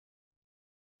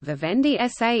Vivendi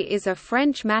SA is a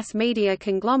French mass media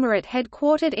conglomerate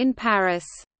headquartered in Paris.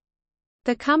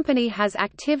 The company has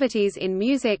activities in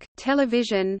music,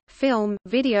 television, film,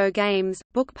 video games,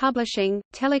 book publishing,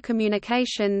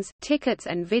 telecommunications, tickets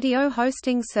and video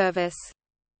hosting service.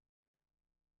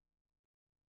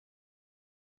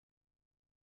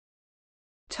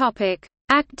 Topic: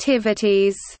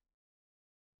 Activities.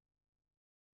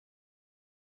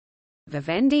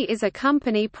 Vivendi is a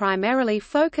company primarily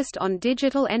focused on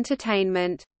digital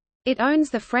entertainment. It owns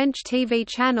the French TV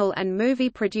channel and movie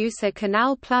producer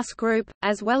Canal Group,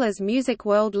 as well as music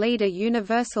world leader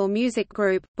Universal Music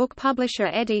Group, book publisher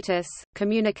Editis,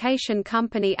 communication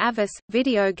company Havas,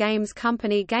 video games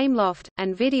company Gameloft,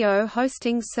 and video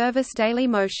hosting service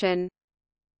Dailymotion.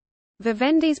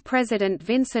 Vivendi's president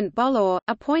Vincent Bolloré,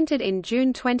 appointed in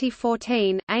June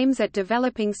 2014, aims at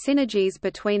developing synergies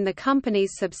between the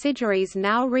company's subsidiaries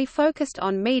now refocused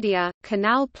on media,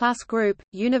 Canal Group,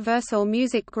 Universal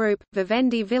Music Group,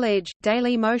 Vivendi Village,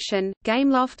 Dailymotion,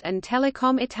 Gameloft and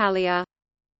Telecom Italia.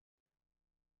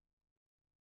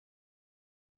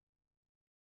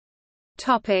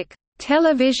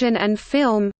 Television and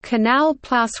film, Canal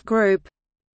Group.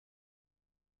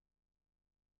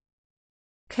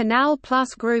 Canal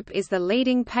Group is the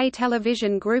leading pay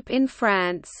television group in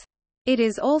France. It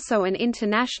is also an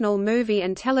international movie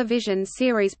and television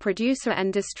series producer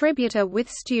and distributor with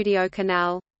Studio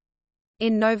Canal.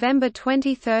 In November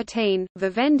 2013,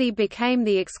 Vivendi became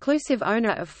the exclusive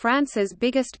owner of France's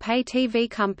biggest pay TV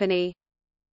company.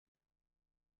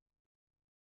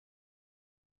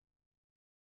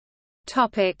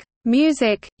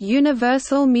 Music,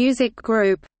 Universal Music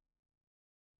Group.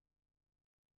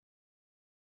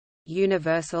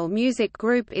 Universal Music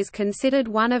Group is considered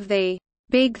one of the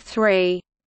Big Three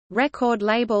record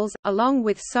labels, along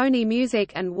with Sony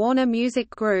Music and Warner Music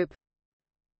Group.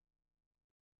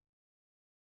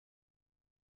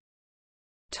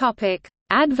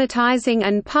 Advertising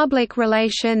and public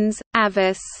relations,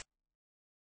 Havas.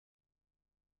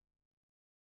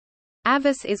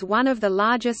 Havas is one of the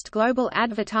largest global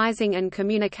advertising and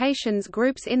communications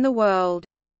groups in the world.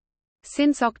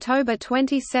 Since October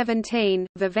 2017,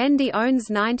 Vivendi owns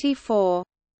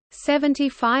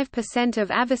 94.75% of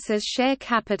Havas's share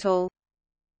capital.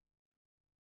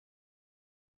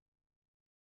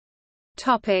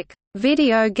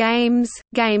 Video games,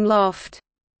 Gameloft.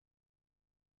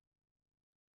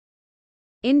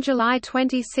 In July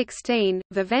 2016,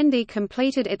 Vivendi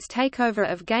completed its takeover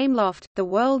of Gameloft, the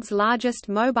world's largest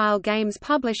mobile games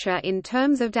publisher in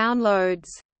terms of downloads.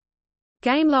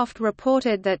 Gameloft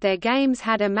reported that their games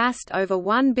had amassed over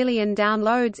 1 billion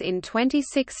downloads in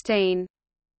 2016.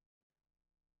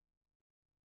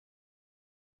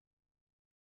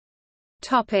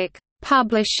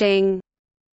 Publishing.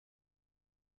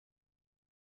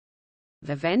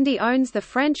 Vivendi owns the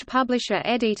French publisher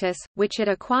Editis, which it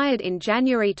acquired in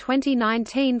January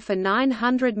 2019 for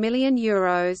 €900 million.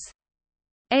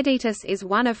 Editis is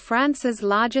one of France's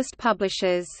largest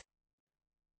publishers.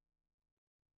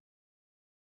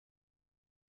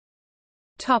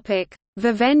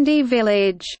 Vivendi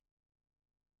Village.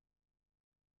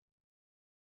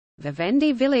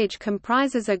 Vivendi Village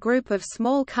comprises a group of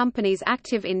small companies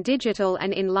active in digital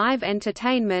and in live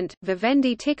entertainment.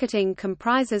 Vivendi Ticketing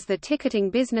comprises the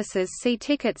ticketing businesses See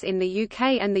Tickets in the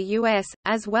UK and the US,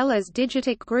 as well as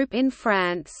Digitic Group in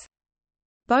France.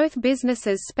 Both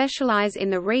businesses specialize in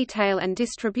the retail and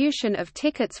distribution of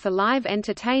tickets for live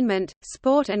entertainment,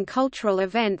 sport and cultural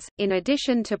events, in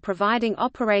addition to providing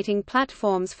operating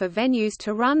platforms for venues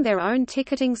to run their own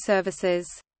ticketing services.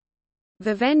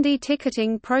 Vivendi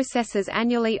Ticketing processes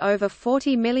annually over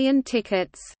 40 million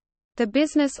tickets. The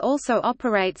business also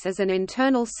operates as an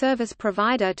internal service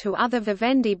provider to other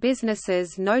Vivendi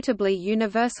businesses, notably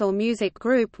Universal Music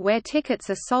Group, where tickets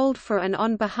are sold for and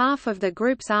on behalf of the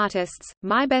group's artists.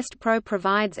 MyBestPro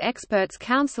provides experts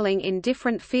counseling in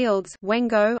different fields: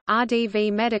 Wengo,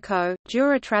 RDV Medico,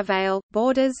 Duratravail,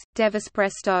 Borders,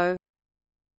 Devespresto.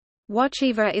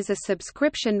 Watchiva is a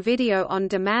subscription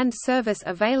video-on-demand service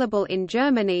available in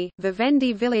Germany.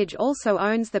 Vivendi Village also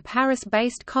owns the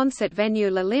Paris-based concert venue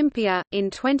L'Olympia. In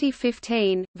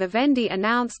 2015, Vivendi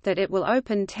announced that it will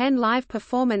open 10 live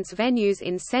performance venues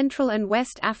in Central and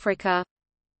West Africa.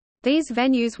 These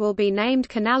venues will be named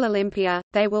Canal Olympia.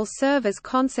 They will serve as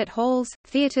concert halls,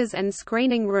 theaters and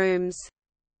screening rooms.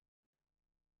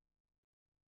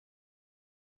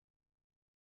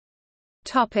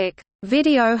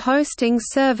 Video hosting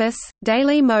service,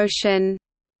 Dailymotion.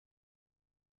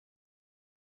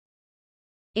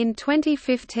 In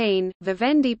 2015,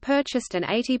 Vivendi purchased an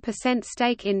 80%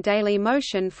 stake in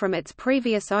Dailymotion from its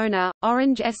previous owner,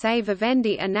 Orange SA.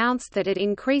 Vivendi announced that it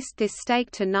increased this stake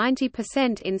to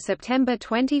 90% in September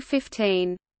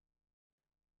 2015.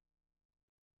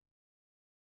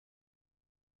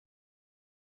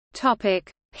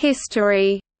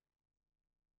 History.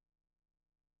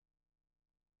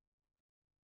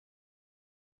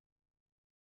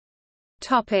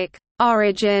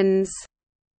 Origins.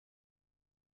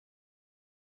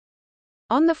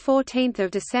 On 14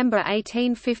 December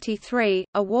 1853,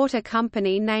 a water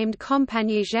company named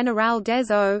Compagnie Générale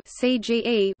des Eaux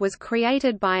 (CGE) was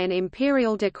created by an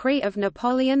imperial decree of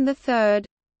Napoleon III.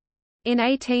 In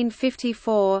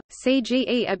 1854,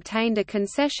 CGE obtained a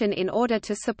concession in order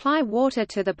to supply water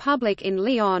to the public in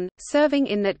Lyon, serving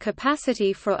in that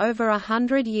capacity for over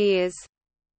 100 years.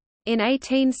 In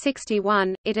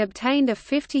 1861, it obtained a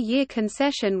 50-year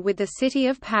concession with the city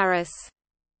of Paris.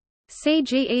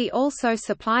 CGE also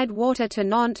supplied water to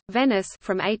Nantes, Venice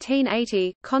from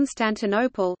 1880,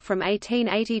 Constantinople from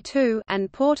 1882, and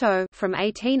Porto from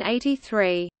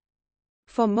 1883.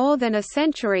 For more than a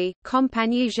century,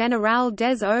 Compagnie Générale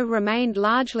des Eaux remained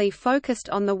largely focused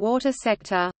on the water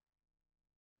sector.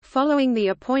 Following the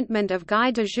appointment of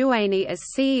Guy de Jouany as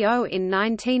CEO in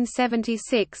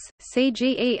 1976,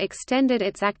 CGE extended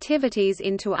its activities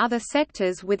into other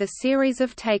sectors with a series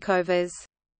of takeovers.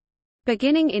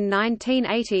 Beginning in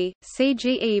 1980,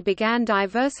 CGE began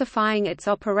diversifying its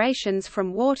operations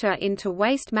from water into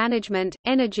waste management,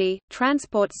 energy,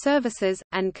 transport services,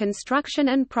 and construction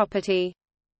and property.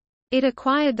 It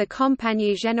acquired the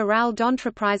Compagnie Générale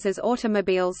d'Entreprises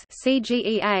Automobiles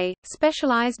 (CGEA),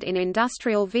 specialized in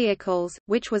industrial vehicles,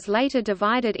 which was later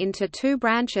divided into two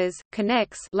branches: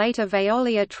 Connex, later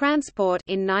Veolia Transport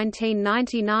in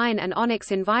 1999, and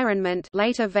Onyx Environment,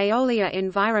 later Veolia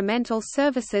Environmental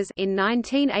Services in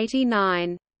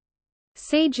 1989.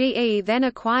 CGE then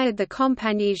acquired the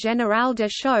Compagnie Générale de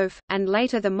Chauffe, and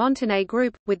later the Montané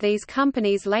Group, with these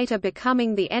companies later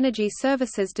becoming the Energy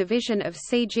Services division of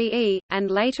CGE, and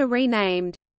later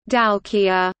renamed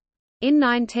Dalkia. In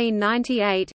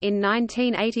 1998, in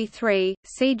 1983,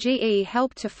 CGE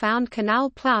helped to found Canal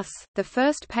Plus, the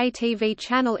first pay-TV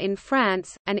channel in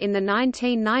France, and in the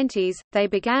 1990s, they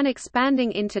began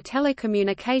expanding into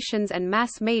telecommunications and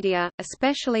mass media,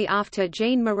 especially after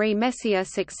Jean-Marie Messier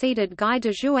succeeded Guy de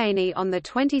Jouany on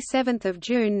 27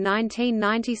 June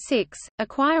 1996,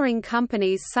 acquiring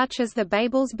companies such as the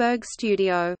Babelsberg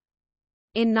Studio.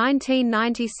 In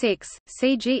 1996,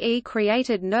 CGE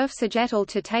created Neufsagétal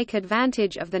to take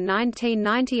advantage of the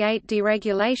 1998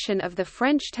 deregulation of the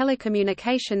French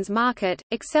telecommunications market,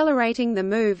 accelerating the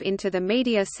move into the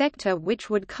media sector, which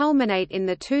would culminate in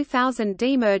the 2000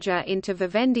 demerger into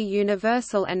Vivendi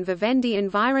Universal and Vivendi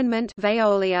Environnement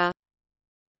Veolia.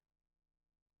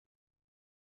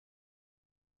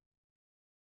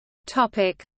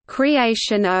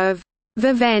 Creation of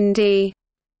Vivendi.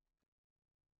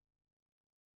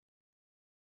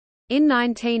 In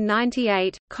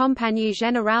 1998, Compagnie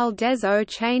Générale des Eaux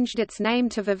changed its name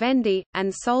to Vivendi,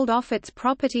 and sold off its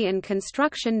property and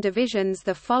construction divisions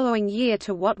the following year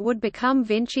to what would become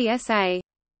Vinci SA.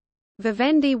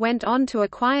 Vivendi went on to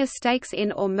acquire stakes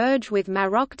in or merge with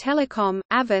Maroc Telecom,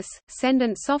 Havas,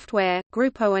 Cendant Software,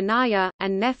 Grupo Anaya,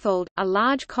 and Netheld, a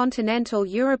large continental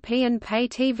European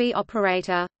pay-TV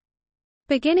operator.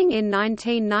 Beginning in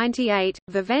 1998,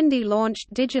 Vivendi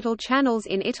launched digital channels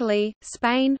in Italy,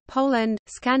 Spain, Poland,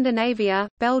 Scandinavia,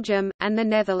 Belgium, and the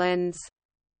Netherlands.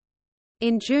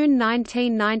 In June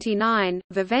 1999,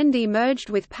 Vivendi merged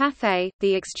with Pathé,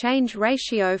 the exchange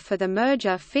ratio for the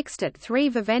merger fixed at 3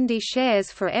 Vivendi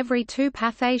shares for every 2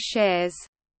 Pathé shares.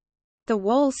 The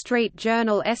Wall Street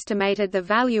Journal estimated the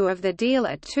value of the deal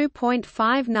at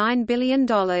 $2.59 billion.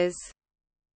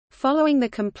 Following the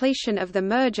completion of the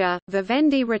merger,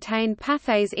 Vivendi retained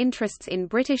Pathé's interests in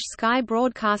British Sky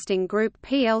Broadcasting Group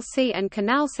plc and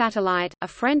Canal Satellite, a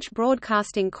French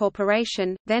broadcasting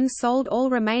corporation, then sold all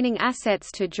remaining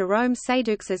assets to Jérôme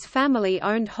Sédux's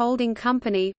family-owned holding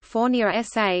company, Fournier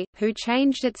SA, who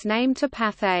changed its name to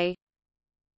Pathé.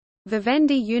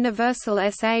 Vivendi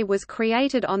Universal SA was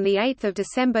created on 8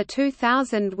 December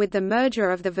 2000 with the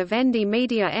merger of the Vivendi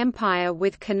media empire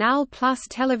with Canal Plus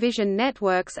television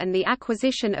networks and the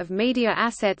acquisition of media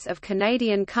assets of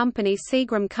Canadian company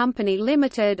Seagram Company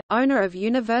Limited, owner of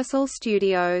Universal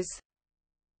Studios.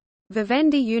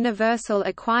 Vivendi Universal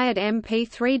acquired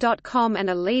MP3.com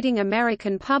and a leading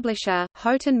American publisher,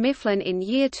 Houghton Mifflin, in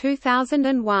year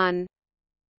 2001.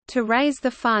 To raise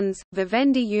the funds,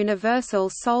 Vivendi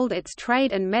Universal sold its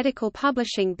trade and medical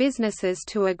publishing businesses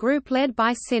to a group led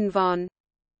by Sinvon.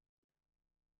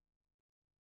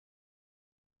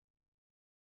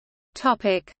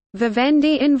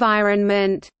 Vivendi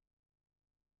Environment.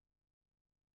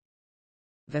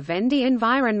 Vivendi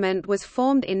Environment was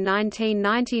formed in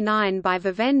 1999 by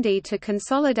Vivendi to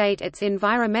consolidate its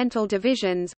environmental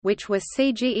divisions, which were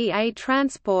CGEA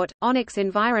Transport, Onyx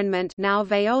Environment now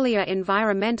Veolia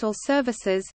Environmental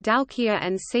Services, Dalkia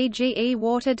and CGE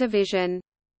Water Division.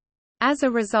 As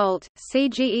a result,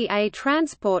 CGEA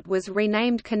Transport was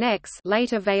renamed Connex,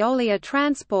 later Veolia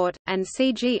Transport, and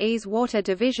CGE's Water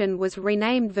Division was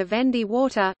renamed Vivendi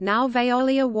Water, now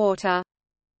Veolia Water.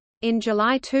 In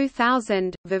July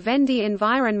 2000, Vivendi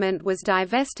Environment was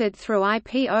divested through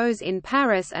IPOs in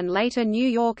Paris and later New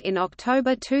York in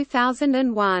October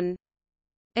 2001.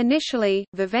 Initially,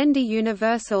 Vivendi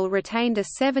Universal retained a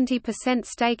 70%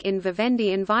 stake in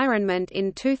Vivendi Environment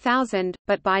in 2000,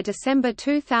 but by December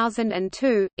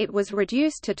 2002, it was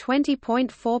reduced to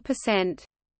 20.4%.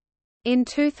 In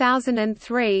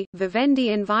 2003, Vivendi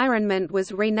Environment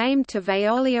was renamed to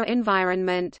Veolia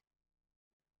Environment.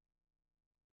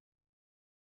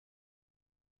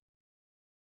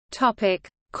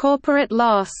 Corporate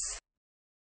loss.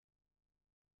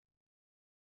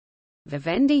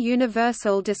 Vivendi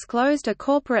Universal disclosed a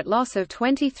corporate loss of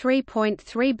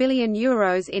 €23.3 billion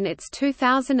in its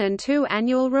 2002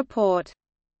 annual report.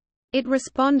 It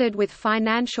responded with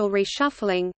financial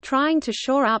reshuffling, trying to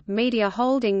shore up media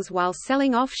holdings while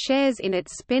selling off shares in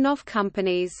its spin-off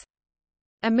companies.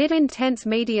 Amid intense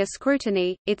media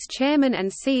scrutiny, its chairman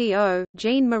and CEO,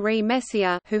 Jean-Marie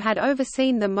Messier, who had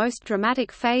overseen the most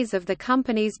dramatic phase of the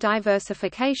company's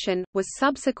diversification, was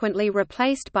subsequently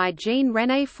replaced by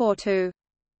Jean-René Fortu.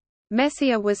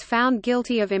 Messier was found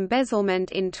guilty of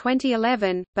embezzlement in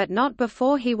 2011, but not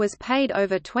before he was paid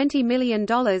over $20 million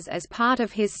as part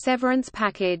of his severance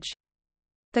package.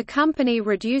 The company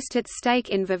reduced its stake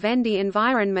in Vivendi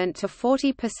Environment to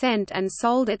 40% and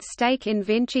sold its stake in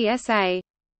Vinci SA.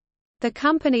 The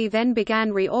company then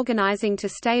began reorganizing to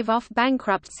stave off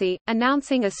bankruptcy,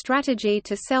 announcing a strategy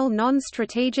to sell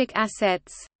non-strategic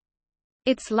assets.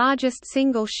 Its largest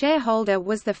single shareholder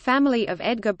was the family of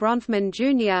Edgar Bronfman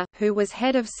Jr., who was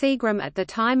head of Seagram at the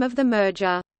time of the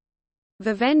merger.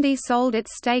 Vivendi sold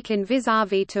its stake in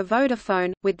Visavi to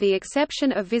Vodafone, with the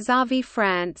exception of Visavi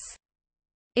France.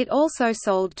 It also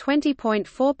sold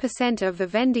 20.4% of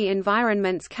Vivendi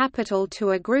Environment's capital to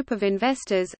a group of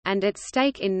investors, and its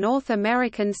stake in North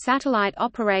American satellite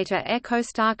operator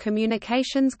EchoStar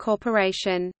Communications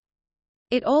Corporation.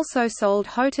 It also sold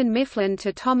Houghton Mifflin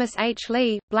to Thomas H.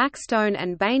 Lee, Blackstone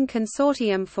and Bain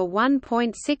Consortium for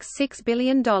 $1.66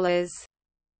 billion.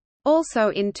 Also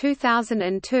in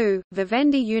 2002,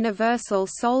 Vivendi Universal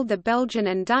sold the Belgian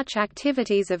and Dutch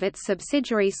activities of its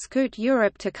subsidiary Scoot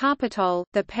Europe to Capitol,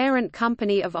 the parent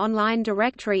company of online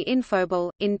directory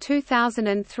Infobel. In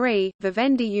 2003,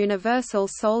 Vivendi Universal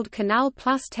sold Canal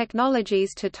Plus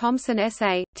Technologies to Thomson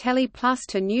SA, Tele Plus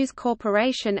to News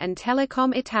Corporation and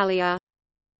Telecom Italia.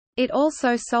 It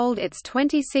also sold its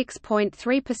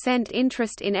 26.3%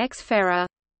 interest in Xferra.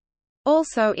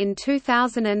 Also in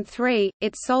 2003,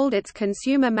 it sold its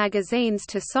consumer magazines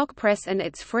to Socpress and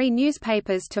its free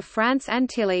newspapers to France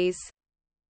Antilles.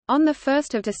 On 1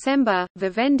 December,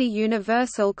 Vivendi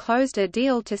Universal closed a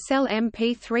deal to sell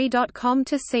mp3.com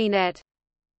to CNET.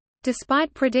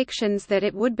 Despite predictions that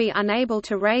it would be unable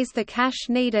to raise the cash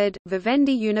needed,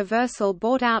 Vivendi Universal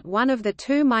bought out one of the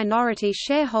two minority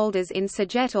shareholders in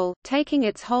Sagetel, taking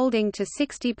its holding to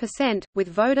 60%,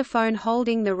 with Vodafone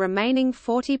holding the remaining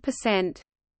 40%.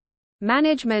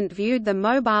 Management viewed the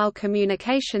mobile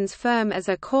communications firm as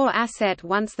a core asset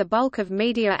once the bulk of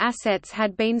media assets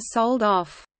had been sold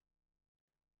off.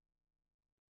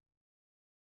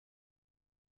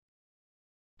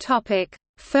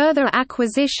 Further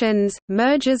acquisitions,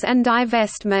 mergers and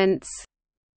divestments.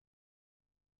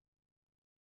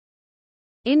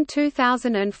 In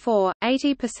 2004,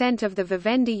 80% of the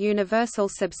Vivendi Universal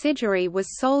subsidiary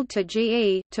was sold to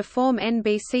GE, to form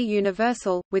NBC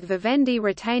Universal, with Vivendi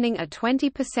retaining a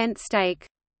 20% stake.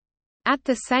 At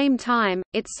the same time,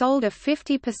 it sold a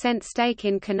 50% stake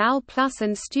in Canal Plus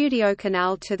and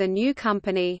StudioCanal to the new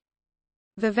company.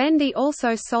 Vivendi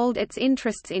also sold its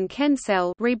interests in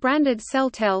Kensel, rebranded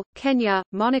Celtel, Kenya,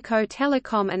 Monaco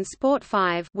Telecom and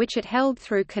Sport5, which it held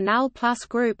through Canal Plus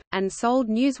Group, and sold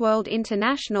Newsworld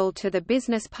International to the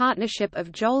business partnership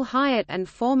of Joel Hyatt and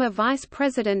former Vice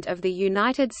President of the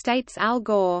United States Al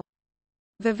Gore.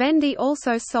 Vivendi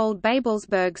also sold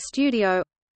Babelsberg Studio.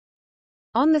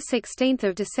 On 16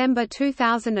 December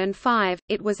 2005,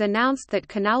 it was announced that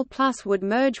Canal Plus would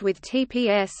merge with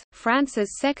TPS,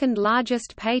 France's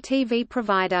second-largest pay TV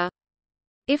provider.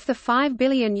 If the €5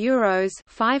 billion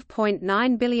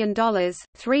 $5.9 billion,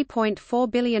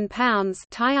 £3.4 billion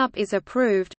tie-up is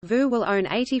approved, VU will own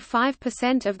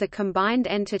 85% of the combined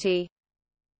entity.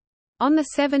 On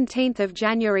 17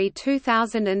 January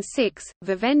 2006,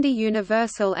 Vivendi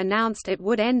Universal announced it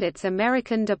would end its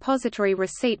American Depository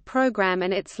Receipt program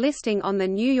and its listing on the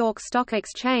New York Stock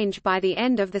Exchange by the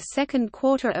end of the second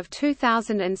quarter of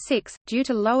 2006, due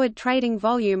to lowered trading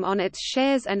volume on its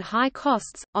shares and high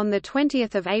costs. On 20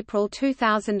 April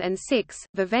 2006,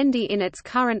 Vivendi in its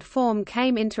current form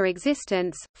came into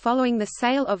existence, following the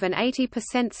sale of an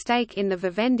 80% stake in the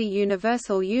Vivendi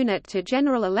Universal unit to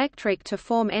General Electric to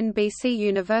form NBC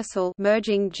Universal,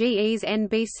 merging GE's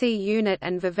NBC unit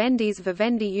and Vivendi's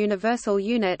Vivendi Universal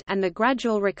unit, and the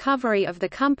gradual recovery of the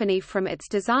company from its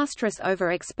disastrous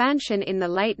overexpansion in the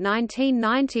late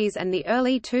 1990s and the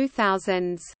early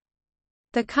 2000s.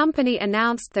 The company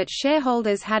announced that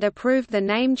shareholders had approved the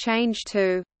name change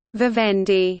to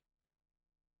Vivendi.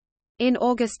 In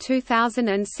August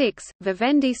 2006,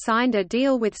 Vivendi signed a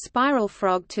deal with Spiral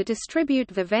Frog to distribute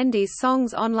Vivendi's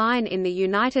songs online in the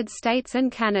United States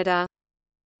and Canada.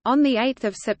 On 8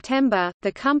 September,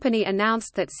 the company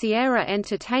announced that Sierra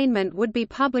Entertainment would be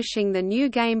publishing the new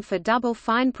game for Double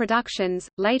Fine Productions,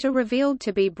 later revealed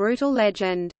to be Brutal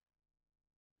Legend.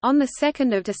 On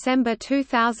 2 December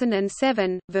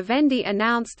 2007, Vivendi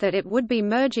announced that it would be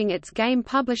merging its game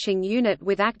publishing unit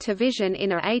with Activision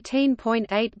in a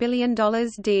 $18.8 billion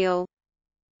deal.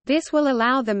 This will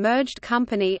allow the merged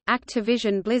company,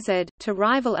 Activision Blizzard, to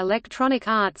rival Electronic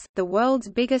Arts, the world's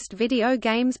biggest video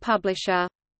games publisher.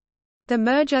 The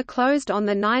merger closed on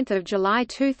 9 July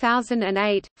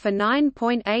 2008, for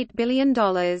 $9.8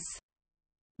 billion.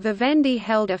 Vivendi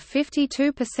held a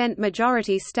 52%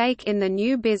 majority stake in the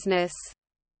new business.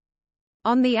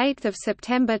 On 8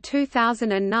 September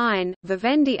 2009,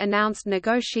 Vivendi announced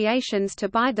negotiations to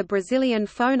buy the Brazilian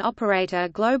phone operator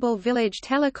Global Village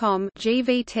Telecom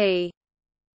 (GVT).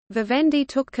 Vivendi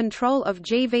took control of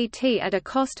GVT at a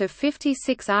cost of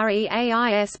 56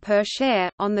 reais per share,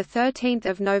 on 13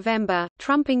 November,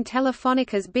 trumping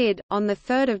Telefónica's bid. On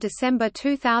 3 December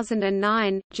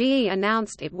 2009, GE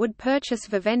announced it would purchase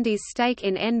Vivendi's stake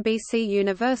in NBC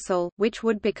Universal, which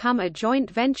would become a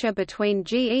joint venture between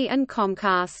GE and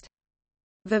Comcast.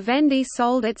 Vivendi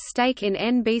sold its stake in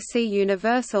NBC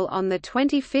Universal on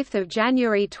 25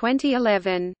 January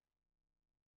 2011.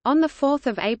 On 4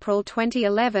 April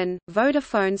 2011,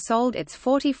 Vodafone sold its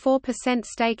 44%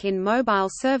 stake in mobile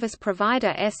service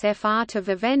provider SFR to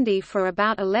Vivendi for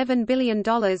about $11 billion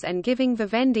and giving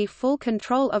Vivendi full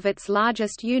control of its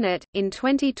largest unit. In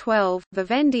 2012,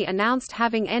 Vivendi announced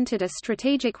having entered a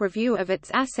strategic review of its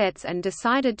assets and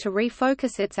decided to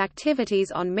refocus its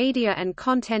activities on media and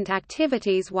content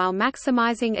activities while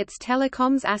maximizing its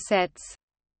telecoms assets.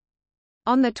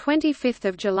 On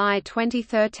 25 July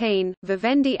 2013,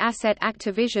 Vivendi asset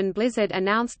Activision Blizzard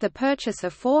announced the purchase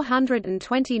of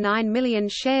 429 million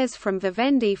shares from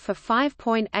Vivendi for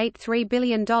 $5.83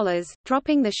 billion,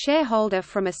 dropping the shareholder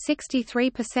from a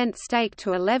 63% stake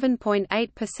to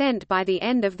 11.8% by the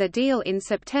end of the deal in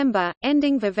September,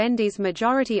 ending Vivendi's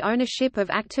majority ownership of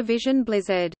Activision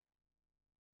Blizzard.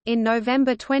 In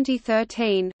November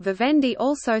 2013, Vivendi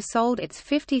also sold its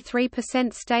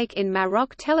 53% stake in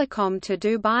Maroc Telecom to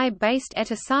Dubai-based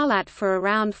Etisalat for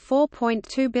around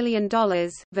 $4.2 billion.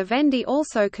 Vivendi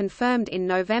also confirmed in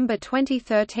November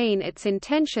 2013 its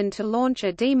intention to launch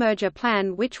a demerger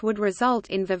plan which would result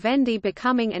in Vivendi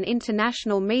becoming an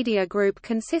international media group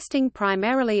consisting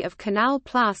primarily of Canal+,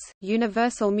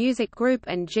 Universal Music Group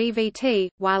and GVT,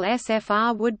 while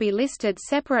SFR would be listed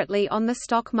separately on the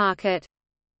stock market.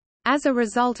 As a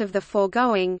result of the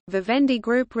foregoing, Vivendi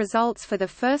Group results for the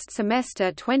first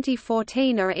semester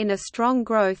 2014 are in a strong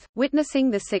growth,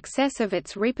 witnessing the success of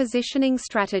its repositioning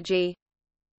strategy.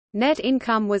 Net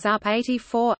income was up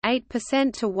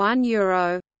 84.8% to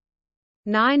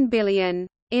 €1.9 billion.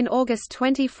 In August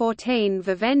 2014,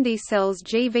 Vivendi sells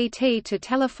GVT to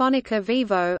Telefónica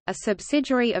Vivo, a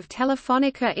subsidiary of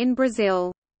Telefónica in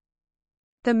Brazil.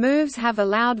 The moves have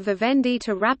allowed Vivendi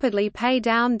to rapidly pay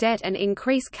down debt and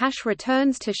increase cash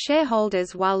returns to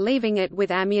shareholders while leaving it with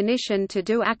ammunition to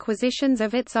do acquisitions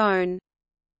of its own.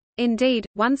 Indeed,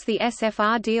 once the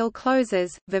SFR deal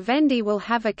closes, Vivendi will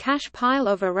have a cash pile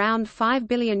of around €5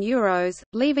 billion,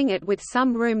 leaving it with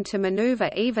some room to maneuver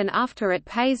even after it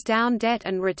pays down debt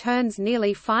and returns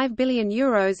nearly €5 billion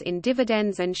in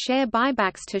dividends and share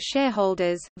buybacks to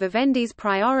shareholders. Vivendi's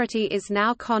priority is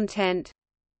now content.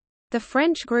 The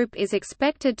French group is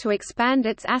expected to expand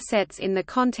its assets in the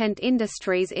content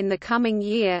industries in the coming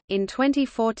year. In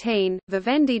 2014,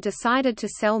 Vivendi decided to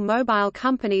sell mobile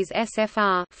companies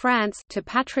SFR France to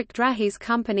Patrick Drahi's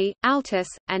company, Altus,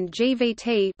 and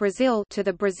GVT Brazil to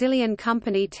the Brazilian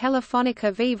company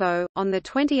Telefônica Vivo. On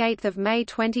 28 May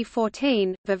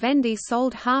 2014, Vivendi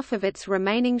sold half of its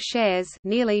remaining shares,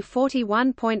 nearly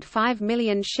 41.5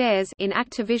 million shares, in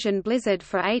Activision Blizzard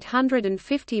for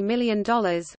 $850 million,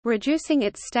 reducing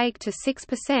its stake to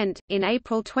 6%. In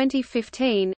April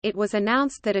 2015, it was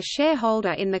announced that a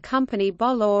shareholder in the company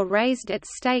Bolloré raised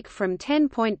its stake from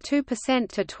 10.2%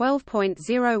 to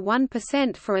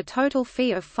 12.01% for a total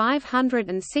fee of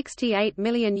 €568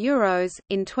 million.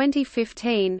 In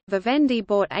 2015, Vivendi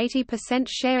bought 80%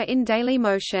 share in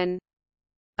Dailymotion.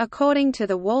 According to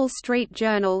the Wall Street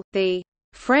Journal, the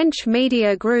French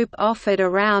media group offered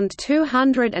around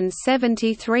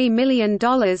 $273 million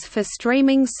for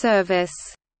streaming service.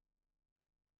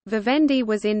 Vivendi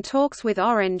was in talks with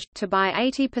Orange, to buy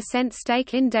 80%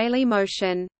 stake in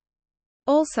Dailymotion.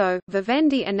 Also,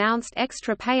 Vivendi announced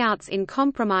extra payouts in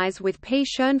compromise with P.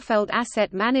 Schoenfeld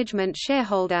Asset Management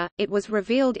shareholder. It was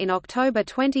revealed in October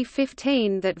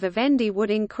 2015 that Vivendi would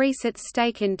increase its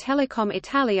stake in Telecom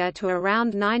Italia to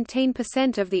around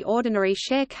 19% of the ordinary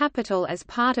share capital as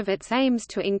part of its aims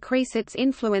to increase its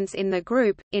influence in the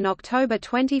group. In October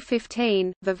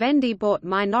 2015, Vivendi bought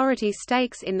minority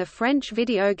stakes in the French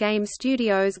video game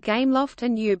studios Gameloft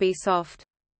and Ubisoft.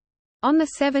 On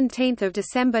 17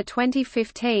 December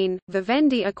 2015,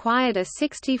 Vivendi acquired a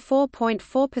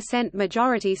 64.4%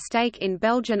 majority stake in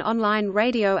Belgian online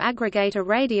radio aggregator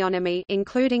Radionomy,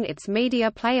 including its media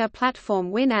player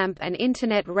platform Winamp and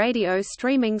internet radio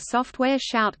streaming software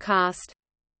Shoutcast.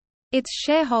 Its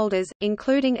shareholders,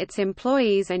 including its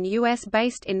employees and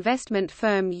US-based investment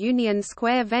firm Union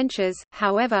Square Ventures,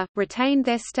 however, retained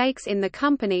their stakes in the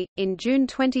company. In June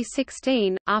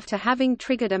 2016, after having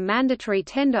triggered a mandatory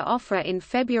tender offer in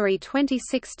February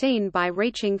 2016 by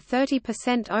reaching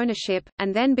 30% ownership,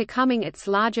 and then becoming its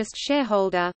largest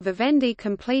shareholder, Vivendi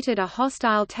completed a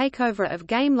hostile takeover of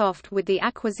Gameloft with the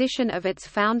acquisition of its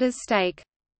founder's stake.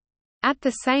 At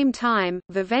the same time,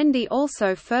 Vivendi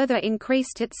also further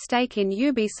increased its stake in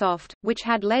Ubisoft, which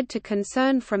had led to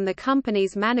concern from the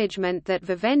company's management that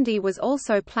Vivendi was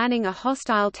also planning a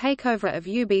hostile takeover of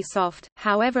Ubisoft.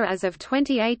 However, as of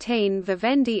 2018,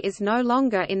 Vivendi is no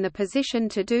longer in the position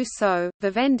to do so.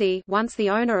 Vivendi, once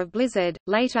the owner of Blizzard,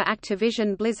 later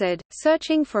Activision Blizzard,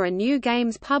 searching for a new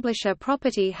games publisher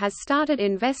property, has started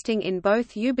investing in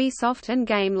both Ubisoft and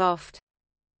Gameloft.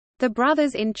 The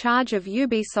brothers in charge of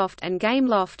Ubisoft and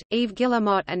Gameloft, Yves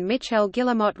Guillemot and Michel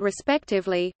Guillemot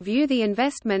respectively, view the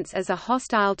investments as a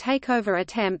hostile takeover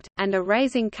attempt, and are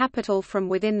raising capital from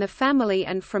within the family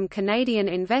and from Canadian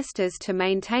investors to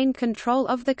maintain control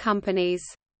of the companies.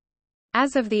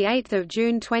 As of 8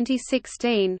 June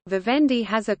 2016, Vivendi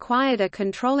has acquired a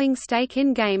controlling stake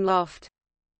in Gameloft.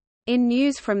 In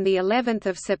news from the 11th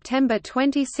of September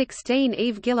 2016,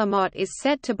 Yves Guillemot is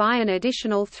set to buy an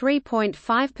additional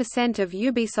 3.5% of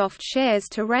Ubisoft shares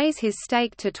to raise his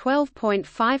stake to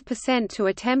 12.5% to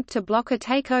attempt to block a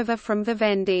takeover from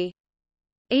Vivendi.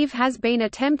 Yves has been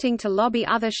attempting to lobby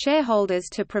other shareholders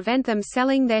to prevent them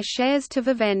selling their shares to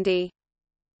Vivendi.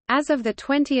 As of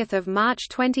 20 March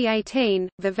 2018,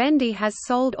 Vivendi has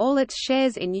sold all its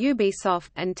shares in Ubisoft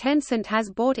and Tencent has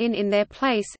bought in their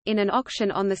place. In an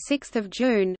auction on 6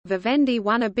 June, Vivendi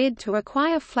won a bid to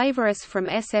acquire Flavorous from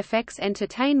SFX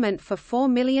Entertainment for $4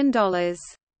 million.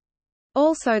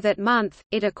 Also that month,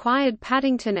 it acquired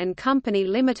Paddington and Company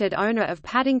Limited, owner of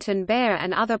Paddington Bear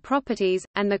and other properties,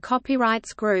 and the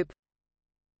Copyrights Group.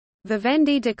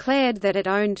 Vivendi declared that it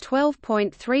owned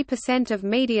 12.3% of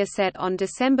Mediaset on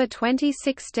December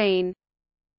 2016.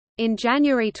 In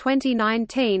January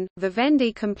 2019,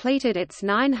 Vivendi completed its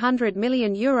 €900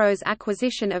 million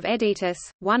acquisition of Editis,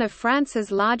 one of France's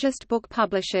largest book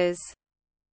publishers.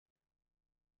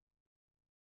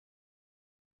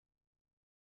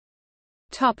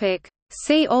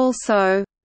 See also: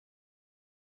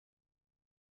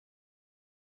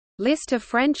 List of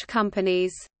French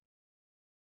companies.